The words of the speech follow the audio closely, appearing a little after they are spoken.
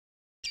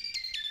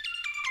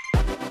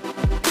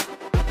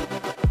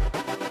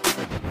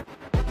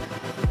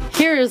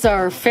Here is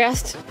our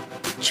fast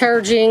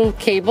charging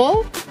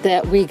cable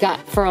that we got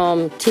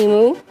from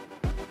TEMU.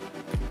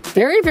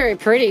 Very, very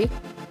pretty.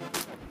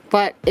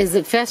 But is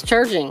it fast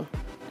charging?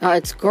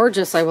 It's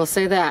gorgeous, I will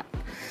say that.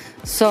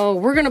 So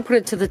we're gonna put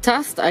it to the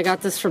test. I got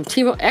this from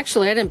TEMU.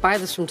 Actually, I didn't buy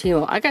this from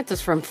TEMU. I got this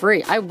from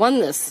free. I won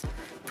this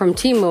from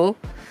TEMU.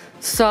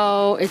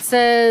 So it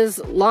says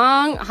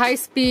long,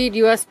 high-speed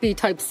USB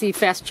Type-C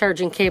fast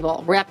charging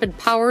cable, rapid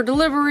power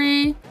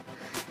delivery,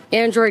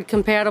 Android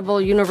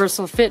compatible,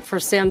 universal fit for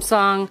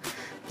Samsung,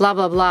 blah,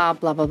 blah, blah,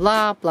 blah, blah,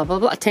 blah, blah, blah,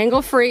 blah,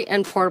 tangle free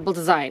and portable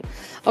design.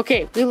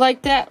 Okay, we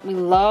like that. We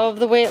love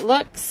the way it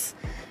looks.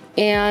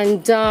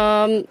 And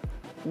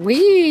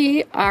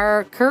we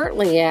are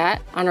currently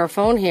at, on our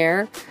phone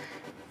here,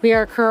 we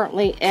are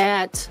currently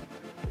at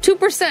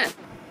 2%.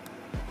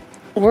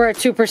 We're at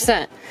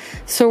 2%.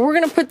 So we're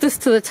going to put this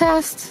to the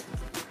test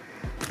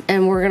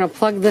and we're going to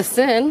plug this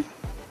in.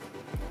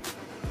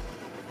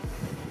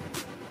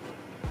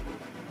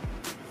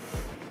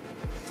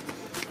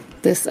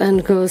 This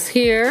end goes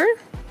here.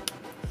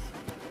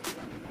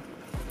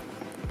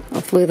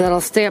 Hopefully that'll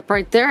stay up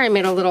right there. I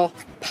made a little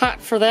pot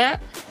for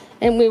that.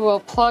 And we will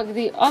plug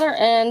the other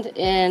end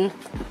in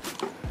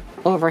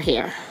over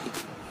here.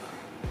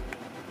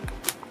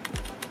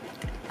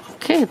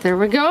 Okay, there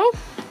we go.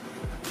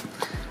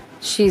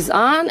 She's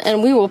on,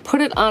 and we will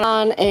put it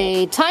on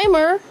a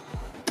timer.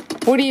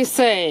 What do you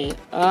say?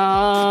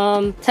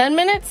 10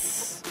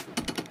 minutes?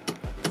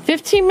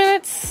 15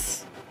 minutes?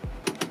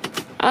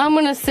 I'm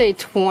gonna say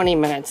 20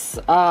 minutes.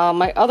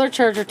 My other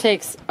charger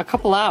takes a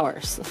couple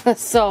hours.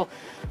 So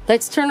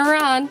let's turn her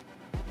on.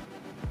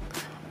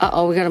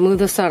 Uh-oh, we gotta move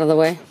this out of the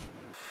way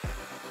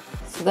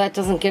so that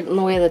doesn't get in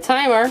the way of the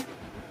timer.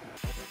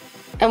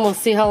 And we'll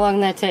see how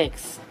long that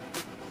takes.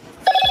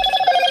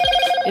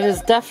 It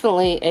is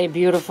definitely a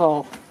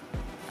beautiful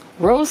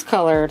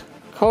rose-colored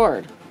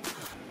cord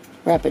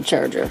rapid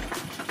charger.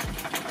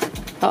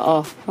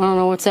 Uh-oh, I don't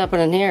know what's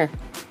happening here.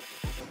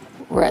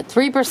 We're at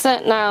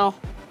 3% now.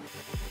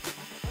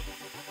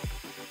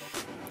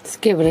 Let's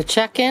give it a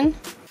check-in.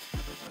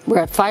 We're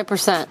at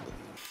 5%.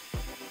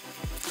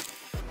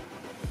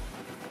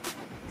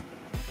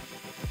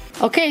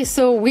 Okay,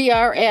 so we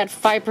are at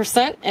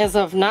 5% as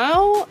of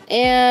now,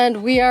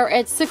 and we are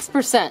at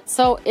 6%.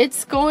 So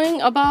it's going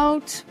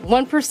about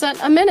 1%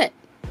 a minute.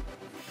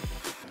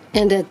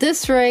 And at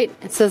this rate,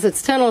 it says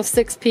it's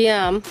 10:06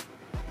 p.m.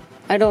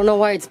 I don't know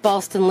why it's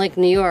Ballston Lake,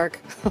 New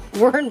York.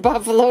 We're in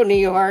Buffalo, New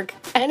York.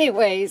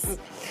 Anyways,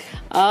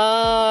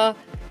 at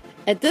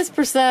this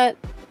percent,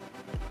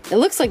 it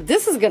looks like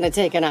this is gonna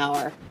take an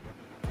hour.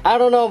 I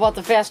don't know about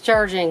the fast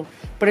charging,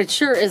 but it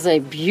sure is a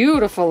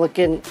beautiful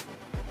looking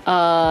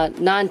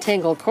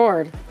non-tangled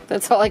cord.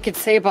 That's all I could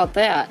say about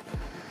that.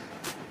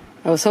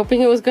 I was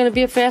hoping it was going to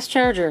be a fast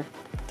charger.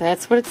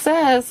 That's what it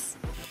says.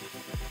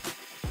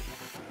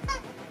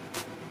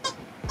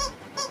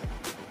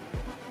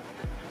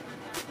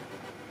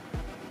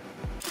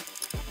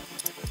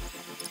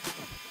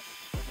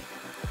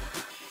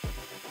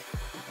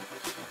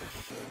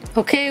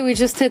 Okay, we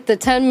just hit the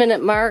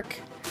 10-minute mark.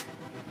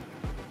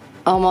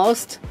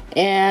 Almost.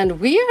 And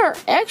we are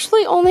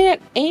actually only at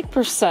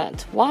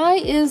 8%. Why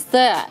is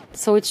that?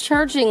 So it's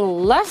charging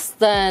less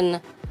than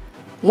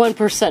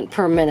 1%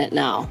 per minute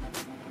now.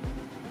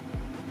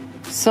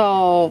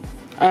 So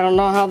I don't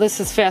know how this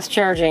is fast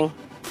charging.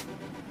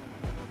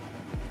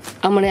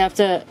 I'm gonna have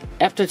to,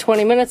 after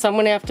 20 minutes, I'm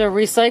gonna have to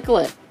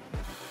recycle it.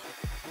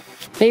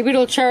 Maybe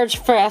it'll charge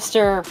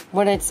faster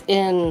when it's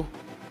in,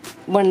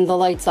 when the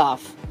light's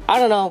off. I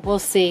don't know, we'll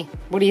see.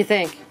 What do you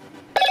think?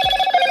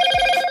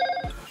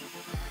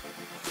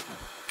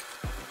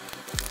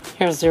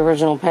 Here's the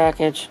original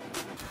package.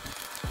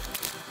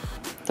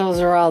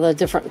 Those are all the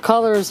different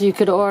colors you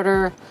could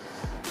order.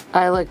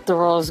 I like the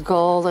rose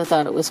gold. I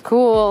thought it was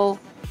cool.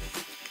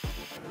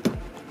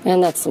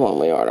 And that's the one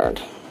we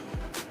ordered.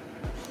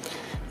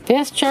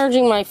 Fast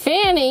charging my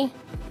fanny.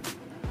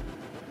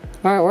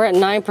 All right, we're at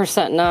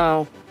 9%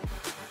 now.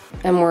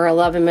 And we're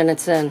 11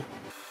 minutes in.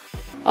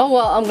 Oh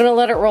well, I'm gonna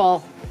let it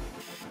roll.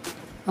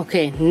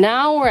 Okay,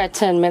 now we're at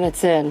 10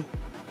 minutes in.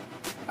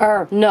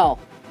 Or no.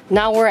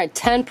 Now we're at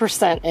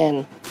 10%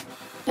 in,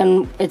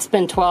 and it's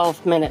been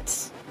 12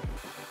 minutes.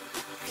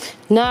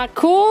 Not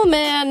cool,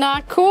 man,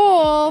 not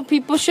cool.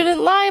 People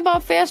shouldn't lie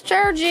about fast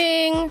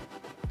charging.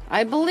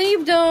 I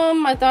believed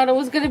them. I thought it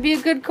was going to be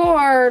a good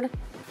cord.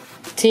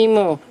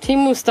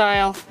 TEMU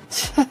style.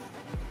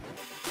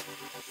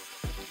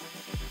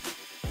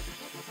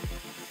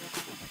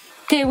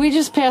 Okay, we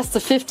just passed the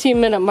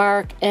 15-minute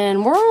mark,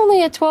 and we're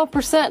only at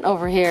 12%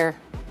 over here.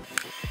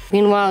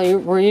 Meanwhile,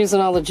 we're using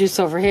all the juice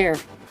over here.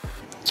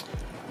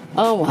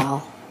 Oh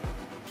well.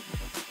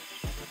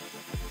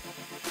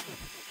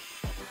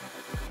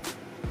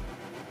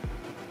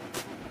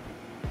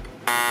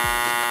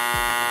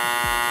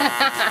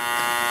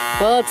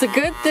 Well, it's a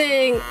good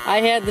thing I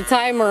had the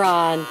timer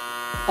on.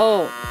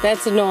 Oh,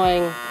 that's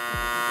annoying.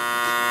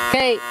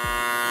 Okay,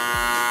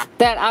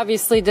 that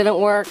obviously didn't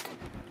work.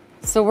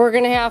 So we're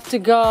gonna have to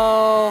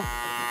go,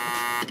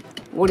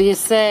 what do you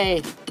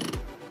say?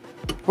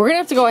 We're gonna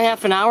have to go a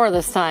half an hour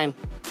this time.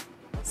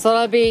 So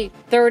that'll be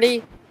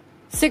 30,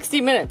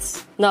 60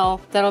 minutes. No,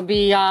 that'll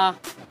be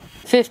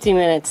 50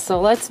 minutes. So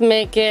let's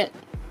make it,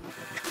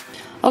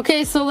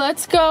 okay, so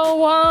let's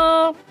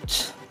go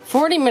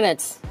 40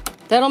 minutes.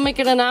 That'll make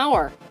it an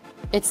hour.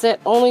 It's at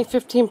only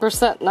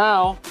 15%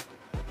 now.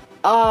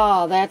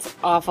 Oh, that's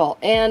awful.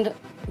 And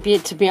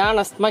to be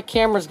honest, my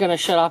camera's gonna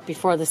shut off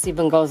before this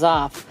even goes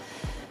off.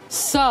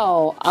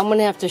 So I'm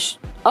gonna have to,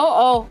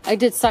 I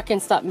did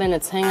seconds, not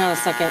minutes. Hang on a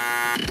second.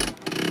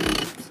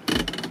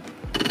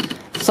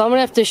 So I'm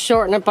gonna have to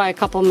shorten it by a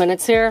couple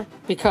minutes here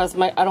because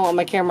I don't want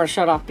my camera to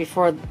shut off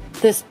before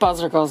this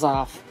buzzer goes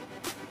off.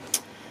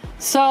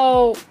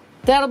 So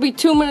that'll be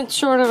 2 minutes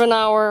short of an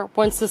hour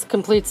once this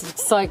completes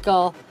its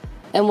cycle,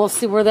 and we'll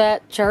see where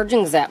that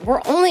charging's at.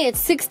 We're only at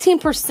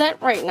 16%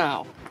 right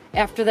now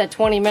after that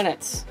 20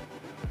 minutes.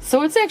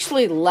 So it's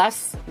actually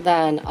less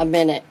than a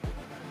minute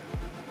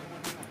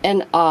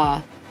and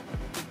an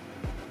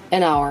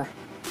hour.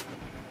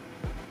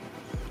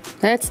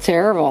 That's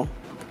terrible.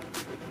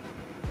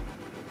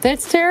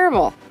 That's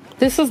terrible.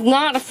 This is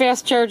not a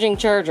fast charging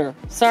charger.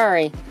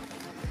 Sorry.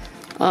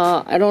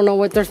 I don't know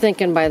what they're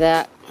thinking by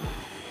that.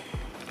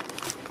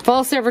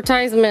 False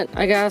advertisement,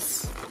 I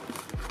guess.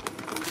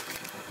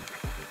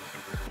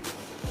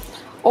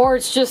 Or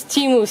it's just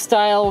TEMU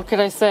style, what could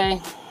I say?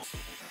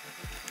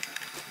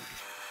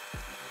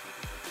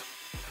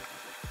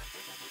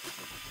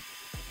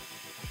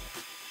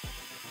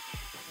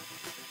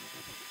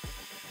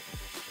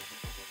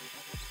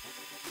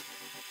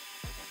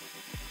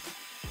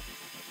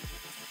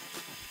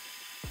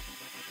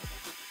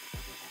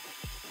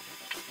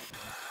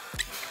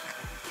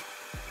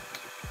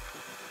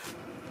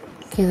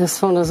 Okay, this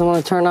phone doesn't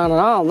want to turn on at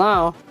all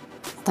now.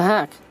 What the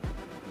heck?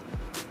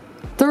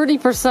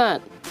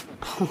 30%.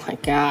 Oh my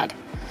God.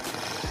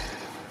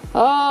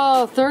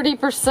 Oh,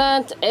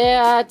 30%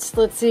 at,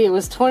 let's see, it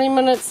was 20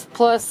 minutes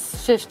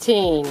plus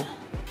 15.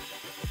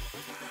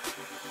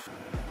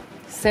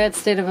 Sad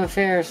state of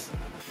affairs.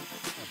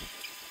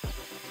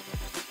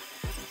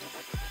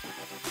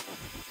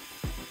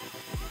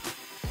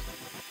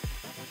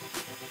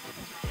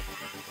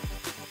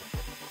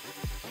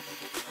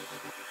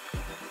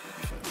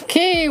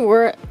 Okay,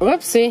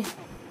 whoopsie.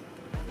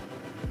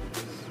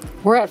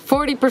 We're at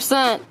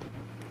 40%.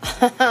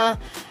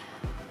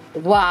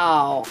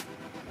 Wow.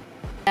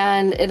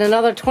 And in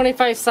another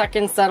 25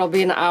 seconds, that'll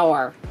be an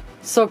hour.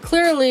 So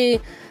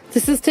clearly,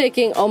 this is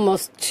taking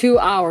almost 2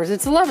 hours.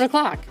 It's 11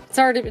 o'clock.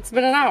 It's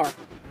been an hour.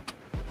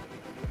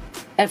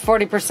 At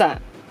 40%.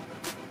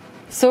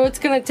 So it's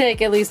gonna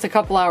take at least a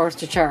couple hours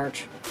to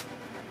charge.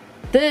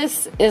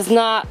 This is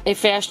not a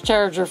fast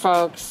charger,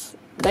 folks.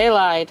 They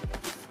lied.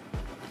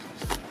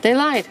 They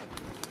lied.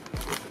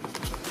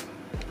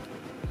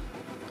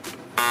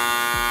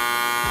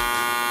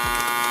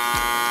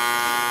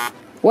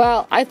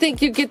 Well, I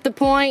think you get the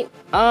point.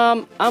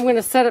 I'm going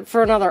to set it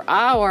for another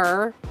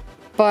hour,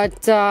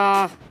 but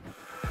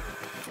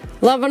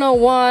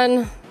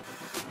 1101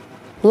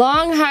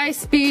 long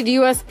high-speed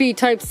USB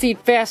Type-C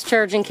fast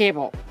charging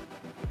cable.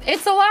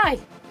 It's a lie.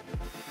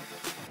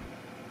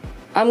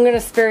 I'm going to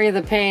spare you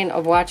the pain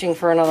of watching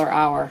for another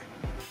hour.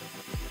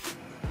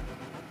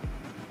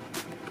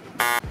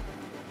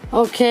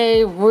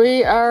 Okay,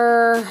 we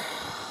are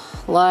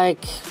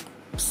like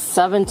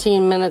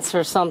 17 minutes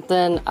or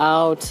something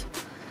out.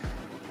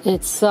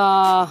 It's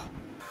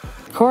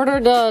quarter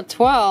to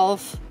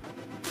 12,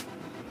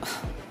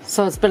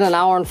 so it's been an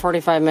hour and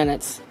 45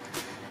 minutes.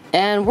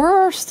 And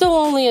we're still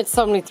only at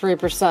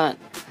 73%.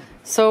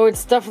 So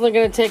it's definitely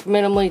going to take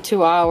minimally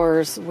 2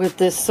 hours with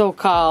this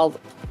so-called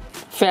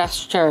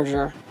fast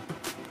charger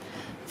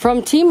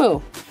from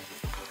TEMU.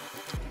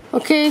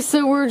 Okay,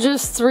 so we're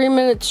just 3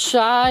 minutes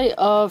shy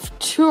of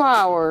 2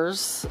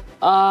 hours.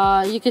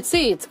 You can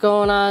see it's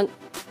going on.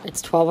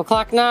 It's 12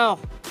 o'clock now.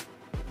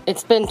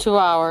 It's been 2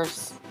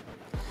 hours.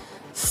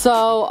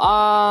 So,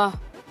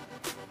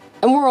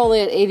 and we're only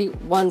at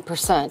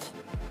 81%.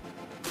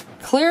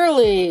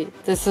 Clearly,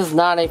 this is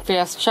not a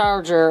fast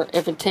charger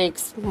if it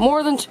takes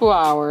more than 2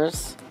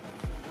 hours.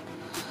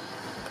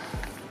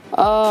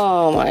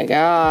 Oh my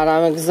God,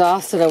 I'm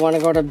exhausted. I want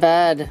to go to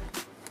bed.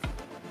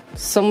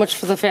 So much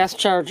for the fast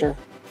charger.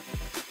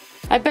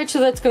 I bet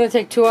you that's going to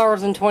take 2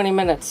 hours and 20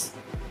 minutes.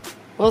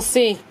 We'll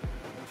see.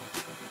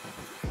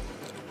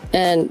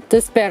 And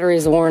this battery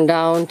is worn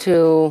down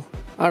to,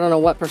 I don't know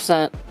what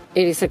percent,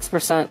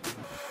 86%.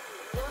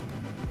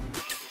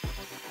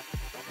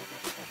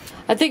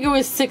 I think it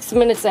was 6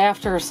 minutes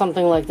after or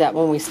something like that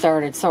when we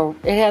started, so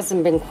it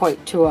hasn't been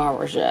quite 2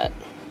 hours yet.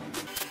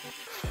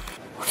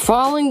 We're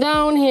falling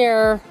down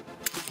here.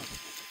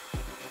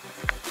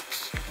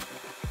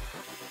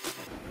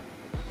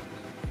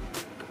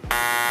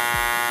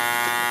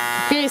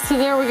 Okay, so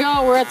there we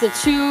go. We're at the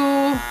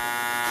 2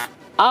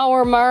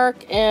 hour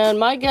mark, and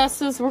my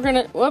guess is we're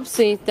gonna,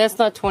 whoopsie, that's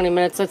not 20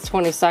 minutes, that's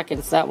 20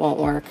 seconds. That won't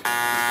work.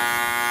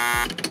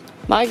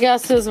 My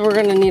guess is we're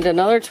gonna need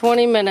another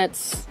 20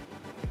 minutes.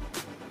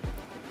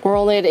 We're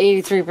only at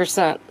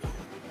 83%.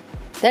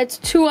 That's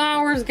 2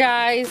 hours,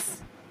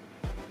 guys.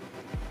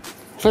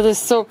 for this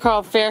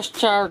so-called fast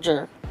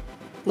charger.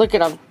 Look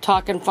at, I'm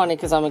talking funny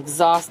because I'm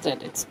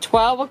exhausted. It's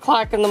 12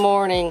 o'clock in the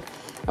morning.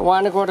 I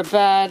want to go to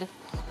bed.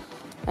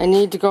 I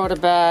need to go to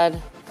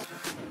bed.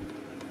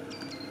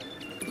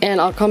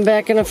 And I'll come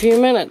back in a few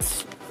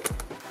minutes.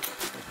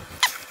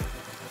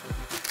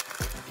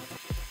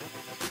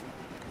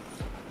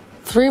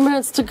 Three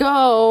minutes to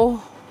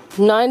go.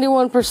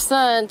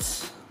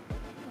 91%.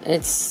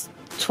 It's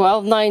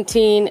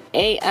 12:19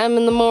 a.m.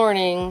 in the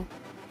morning.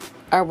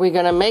 Are we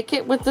gonna make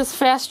it with this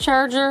fast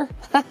charger?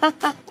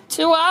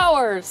 2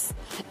 hours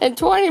and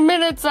 20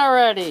 minutes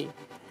already.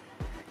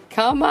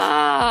 Come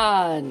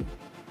on.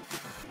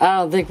 I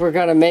don't think we're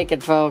gonna make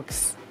it,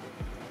 folks.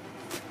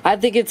 I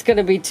think it's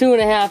gonna be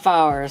 2.5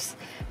 hours.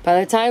 By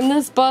the time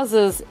this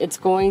buzzes, it's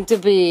going to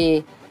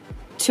be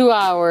 2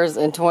 hours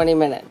and 20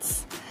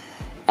 minutes.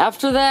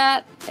 After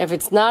that, if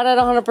it's not at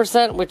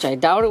 100%, which I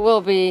doubt it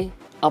will be,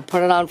 I'll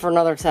put it on for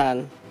another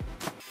 10.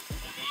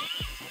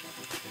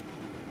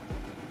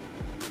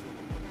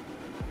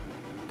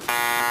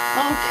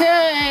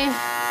 Okay,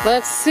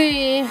 let's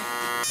see.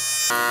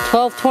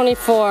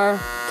 12:24.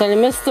 Did I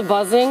miss the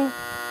buzzing?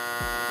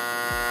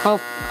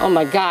 Oh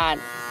my God.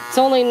 It's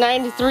only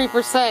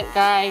 93%,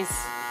 guys.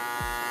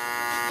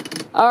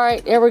 All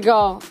right, here we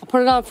go. I'll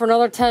put it on for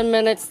another 10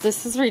 minutes.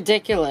 This is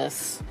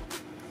ridiculous.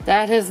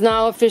 That has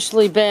now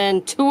officially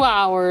been 2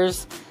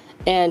 hours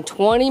and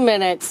 20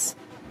 minutes.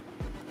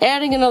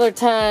 Adding another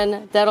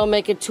 10, that'll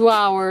make it 2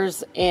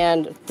 hours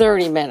and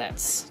 30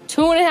 minutes.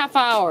 2.5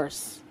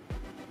 hours.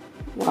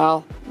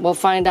 Well, we'll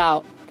find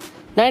out.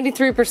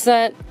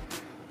 93%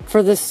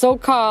 for this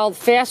so-called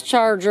fast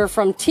charger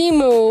from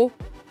TEMU.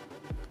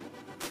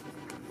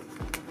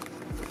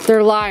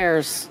 They're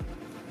liars.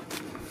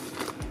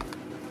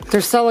 They're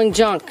selling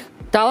junk.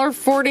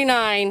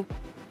 $1.49.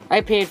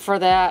 I paid for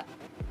that.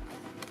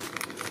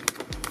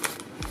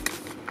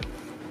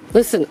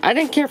 Listen, I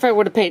didn't care if I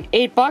would have paid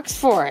 $8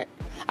 for it.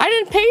 I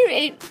didn't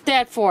pay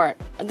that for it.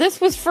 This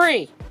was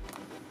free.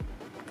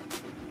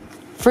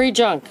 Free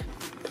junk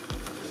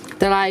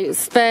that I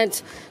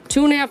spent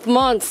 2.5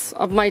 months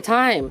of my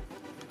time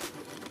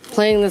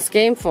playing this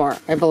game for,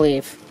 I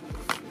believe.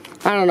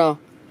 I don't know.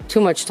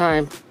 Too much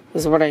time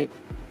is what I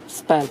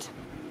spent.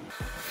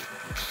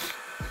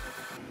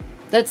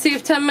 Let's see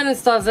if 10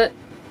 minutes does it.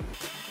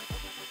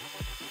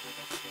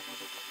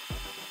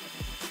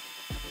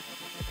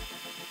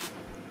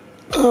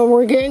 Oh,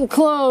 we're getting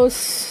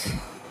close.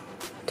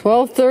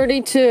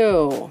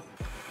 12:32.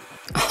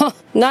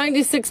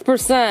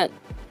 96%.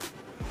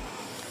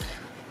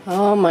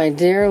 Oh my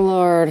dear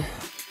Lord.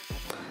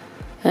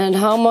 And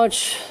how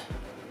much?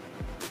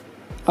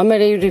 I'm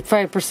at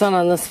 85%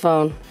 on this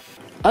phone.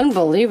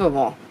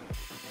 Unbelievable.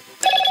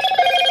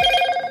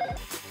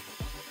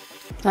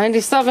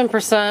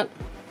 97%.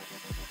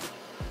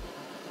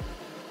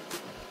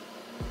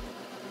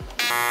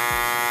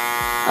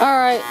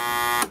 Alright.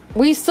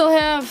 We still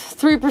have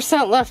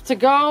 3% left to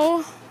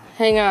go.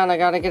 Hang on, I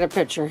gotta get a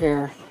picture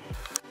here.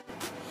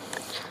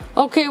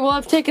 Okay, well,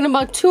 I've taken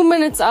about 2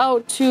 minutes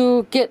out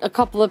to get a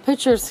couple of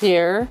pictures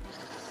here.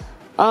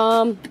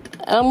 And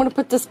I'm gonna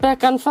put this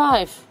back on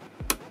 5.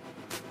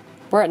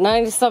 We're at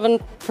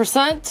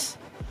 97%.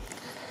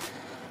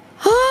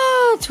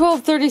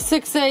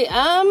 12:36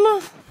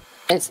 a.m.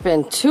 It's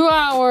been 2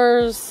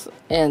 hours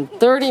and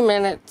 30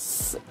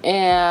 minutes,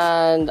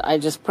 and I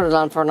just put it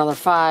on for another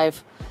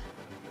 5.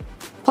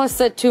 Plus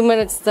that 2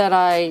 minutes that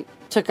I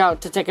took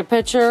out to take a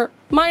picture,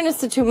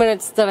 minus the 2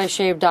 minutes that I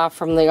shaved off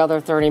from the other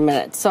 30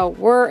 minutes. So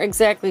we're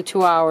exactly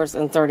 2 hours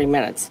and 30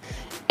 minutes.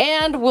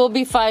 And we'll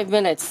be 5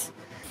 minutes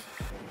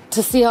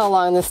to see how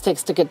long this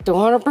takes to get to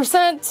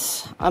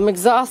 100%. I'm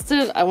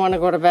exhausted. I want to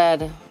go to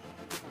bed.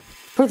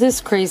 For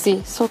this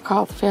crazy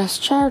so-called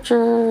fast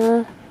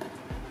charger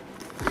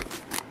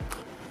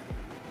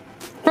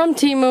from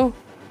TEMU.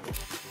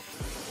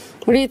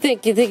 What do you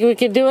think? You think we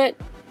could do it?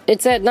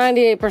 It's at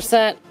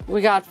 98%.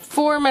 We got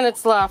 4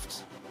 minutes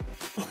left.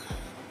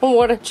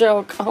 What a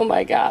joke. Oh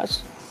my gosh.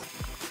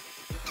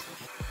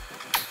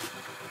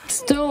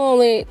 Still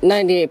only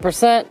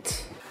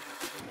 98%.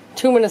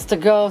 2 minutes to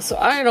go, so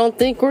I don't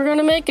think we're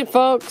gonna make it,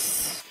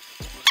 folks.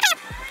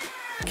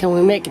 Can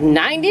we make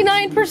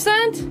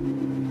 99%?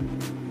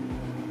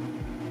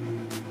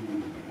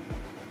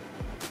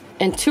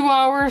 In 2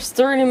 hours,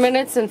 30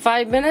 minutes, and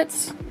 5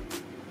 minutes?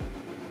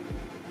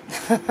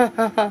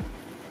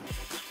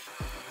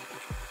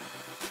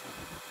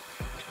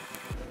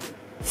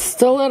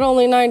 Still at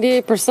only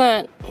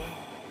 98%.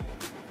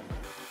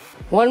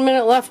 1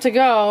 minute left to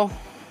go.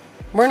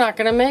 We're not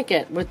going to make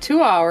it with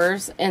 2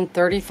 hours and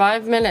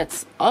 35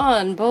 minutes.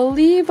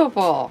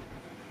 Unbelievable.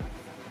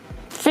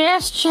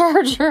 Fast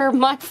charger,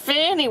 my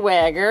fanny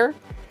wagger.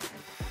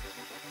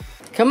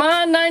 Come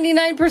on,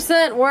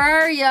 99%. Where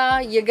are ya?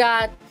 You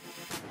got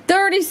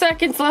 30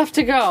 seconds left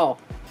to go.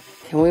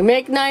 Can we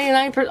make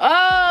 99%?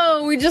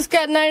 Oh, we just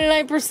got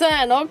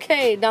 99%.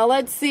 Okay, now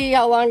let's see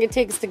how long it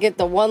takes to get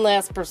the one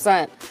last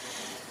percent.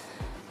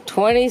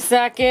 20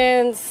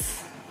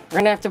 seconds. We're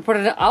gonna have to put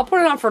it, I'll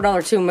put it on for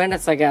another 2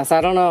 minutes, I guess. I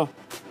don't know.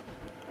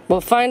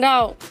 We'll find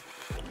out.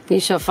 We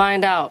shall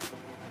find out.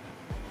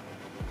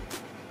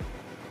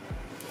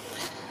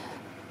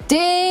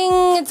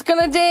 Ding! It's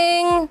gonna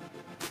ding!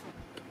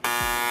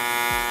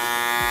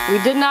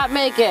 We did not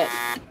make it.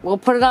 We'll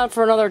put it on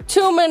for another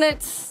 2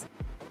 minutes.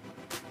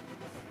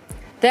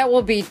 That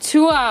will be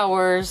 2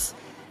 hours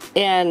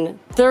and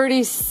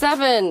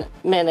 37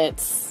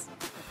 minutes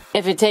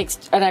if it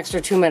takes an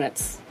extra 2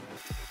 minutes.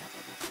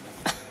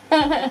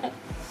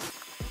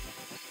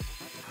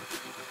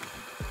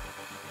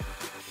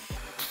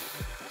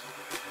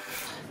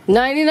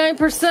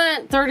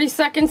 99%, 30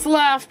 seconds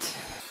left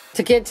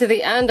to get to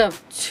the end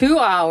of 2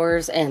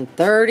 hours and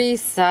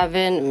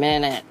 37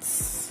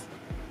 minutes.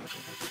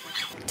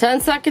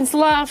 10 seconds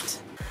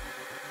left.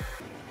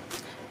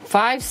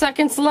 5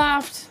 seconds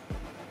left.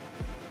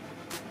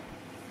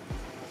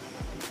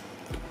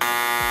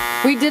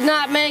 We did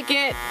not make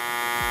it.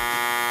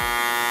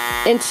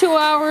 In 2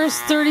 hours,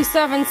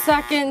 37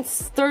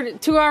 seconds,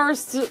 2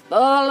 hours,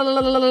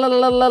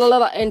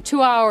 in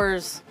 2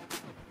 hours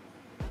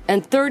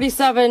and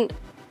 37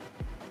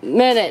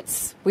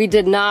 minutes, we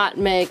did not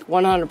make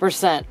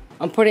 100%.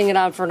 I'm putting it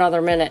on for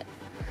another minute.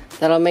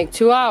 That'll make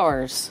 2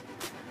 hours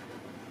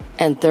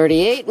and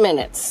 38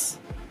 minutes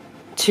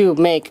to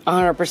make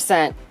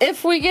 100%.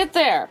 If we get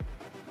there.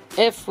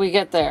 If we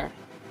get there.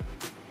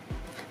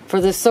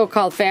 For this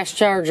so-called fast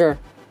charger.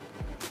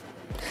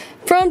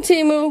 From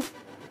TEMU.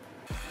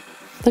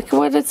 Look at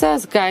what it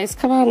says, guys.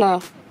 Come on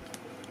now.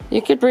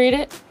 You could read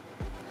it.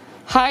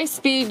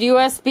 High-speed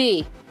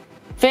USB.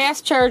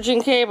 Fast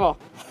charging cable.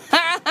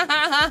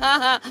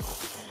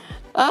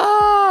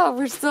 Oh,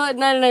 we're still at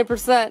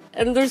 99%.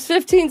 And there's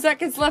 15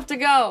 seconds left to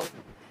go.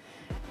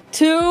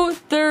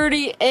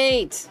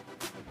 2:38.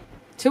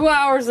 2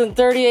 hours and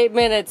 38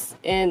 minutes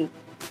in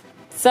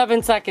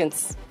 7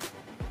 seconds.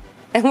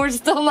 And we're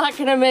still not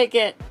going to make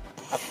it.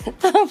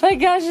 Oh my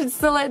gosh, it's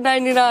still at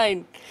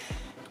 99.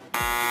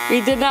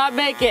 We did not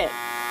make it.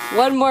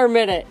 1 more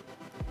minute.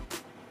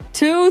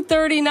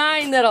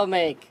 2:39 that'll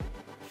make.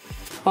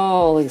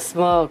 Holy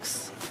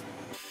smokes.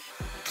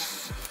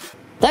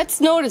 Let's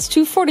note it's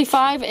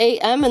 2:45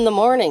 a.m. in the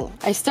morning.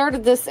 I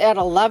started this at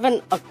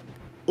 11.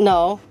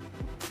 No.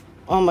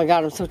 Oh my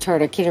God, I'm so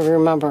tired. I can't even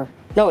remember.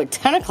 No, at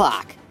 10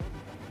 o'clock.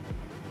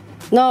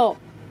 No.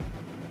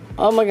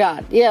 Oh my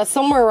God. Yeah,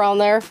 somewhere around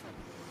there.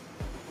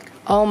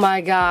 Oh my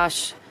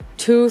gosh.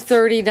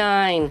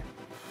 2:39.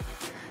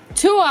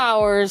 2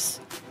 hours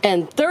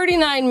and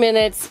 39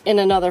 minutes in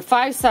another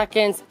 5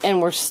 seconds,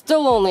 and we're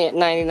still only at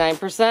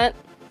 99%.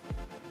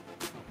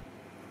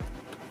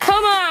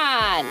 Come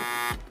on!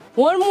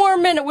 1 more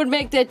minute would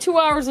make that 2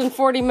 hours and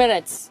 40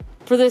 minutes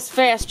for this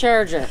fast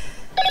charger.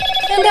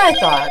 And I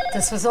thought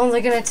this was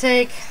only going to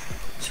take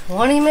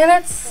 20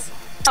 minutes.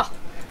 Oh,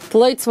 the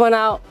lights went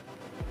out.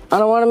 I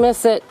don't want to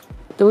miss it.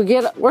 Do we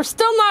get it? We're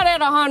still not at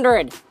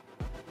 100.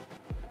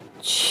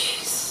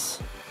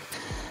 Jeez.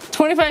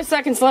 25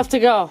 seconds left to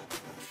go.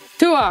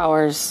 2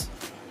 hours.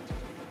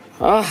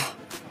 Ugh.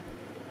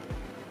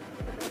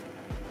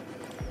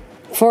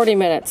 40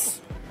 minutes.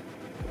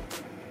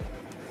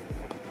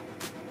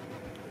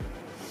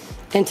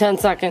 In 10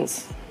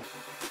 seconds.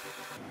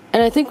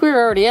 And I think we were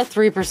already at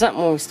 3%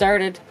 when we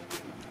started.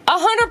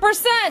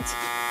 100%!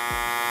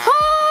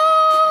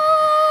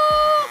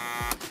 Ah!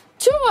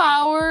 2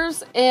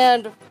 hours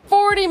and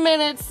 40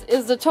 minutes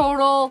is the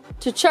total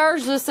to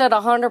charge this at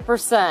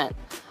 100%.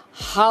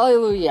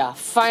 Hallelujah.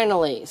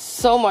 Finally.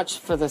 So much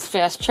for this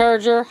fast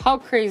charger. How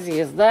crazy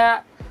is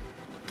that?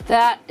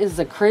 That is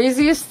the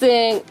craziest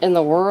thing in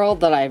the world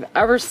that I've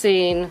ever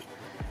seen.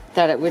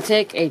 That it would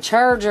take a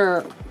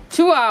charger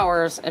 2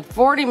 hours and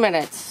 40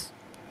 minutes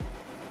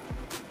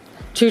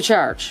to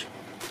charge.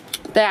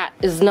 That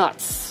is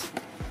nuts.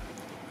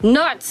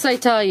 Nuts, I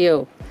tell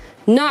you.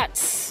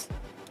 Nuts.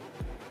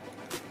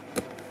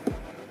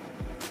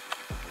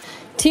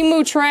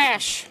 TEMU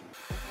trash.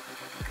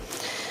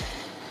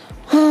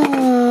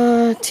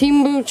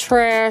 TEMU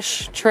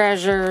trash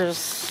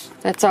treasures.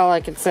 That's all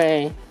I can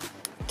say.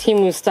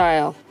 TEMU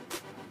style.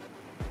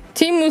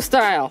 TEMU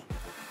style.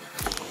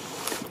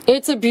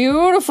 It's a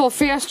beautiful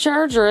fast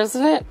charger,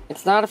 isn't it?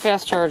 It's not a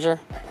fast charger.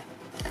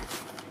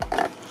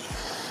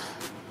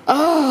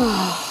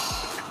 Oh.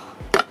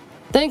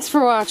 Thanks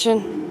for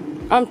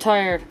watching. I'm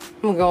tired.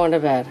 I'm going to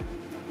bed.